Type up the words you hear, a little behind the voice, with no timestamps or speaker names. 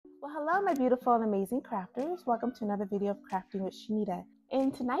Well, hello my beautiful and amazing crafters. Welcome to another video of Crafting with Shaneda.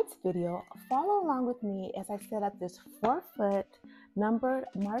 In tonight's video, follow along with me as I set up this 4-foot numbered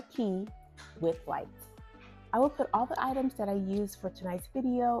marquee with lights. I will put all the items that I use for tonight's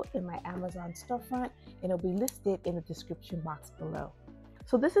video in my Amazon storefront, and it'll be listed in the description box below.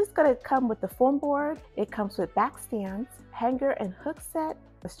 So this is going to come with the foam board. It comes with back stands, hanger and hook set,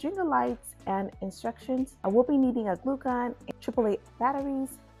 a string of lights, and instructions. I will be needing a glue gun and AAA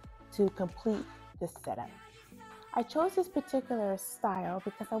batteries to complete this setup. I chose this particular style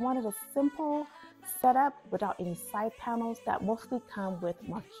because I wanted a simple setup without any side panels that mostly come with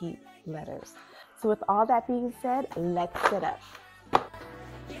marquee letters. So with all that being said, let's set up.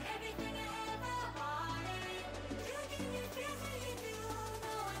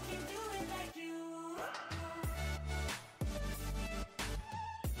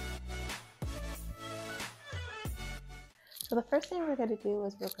 So the first thing we're going to do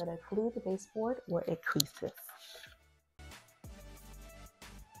is we're going to glue the baseboard where it creases.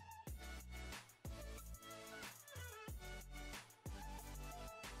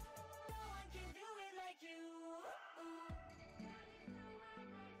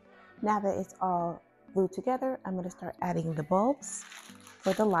 Now that it's all glued together, I'm going to start adding the bulbs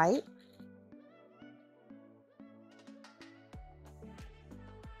for the light.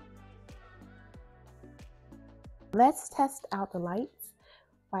 Let's test out the lights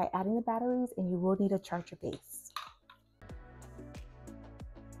by adding the batteries, and you will need a charger base.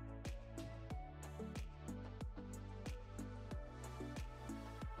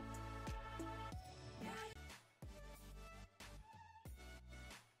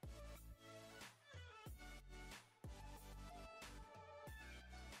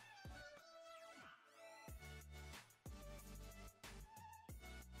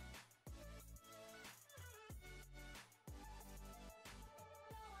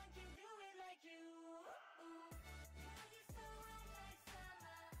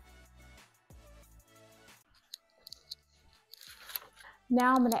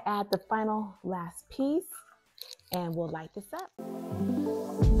 Now I'm going to add the final last piece and we'll light this up.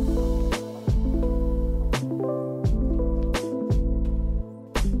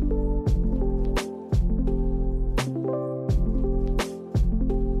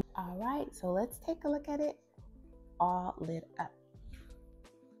 All right, so let's take a look at it all lit up.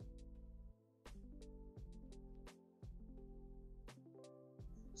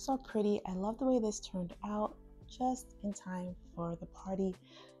 So pretty. I love the way this turned out. Just in time for the party.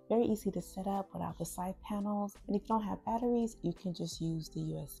 Very easy to set up without the side panels, and if you don't have batteries, you can just use the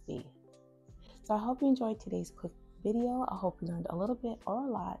USB. So I hope you enjoyed today's quick video. I hope you learned a little bit or a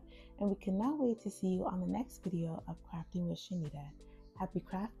lot, and we cannot wait to see you on the next video of Crafting with Shaneda. Happy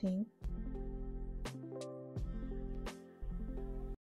crafting!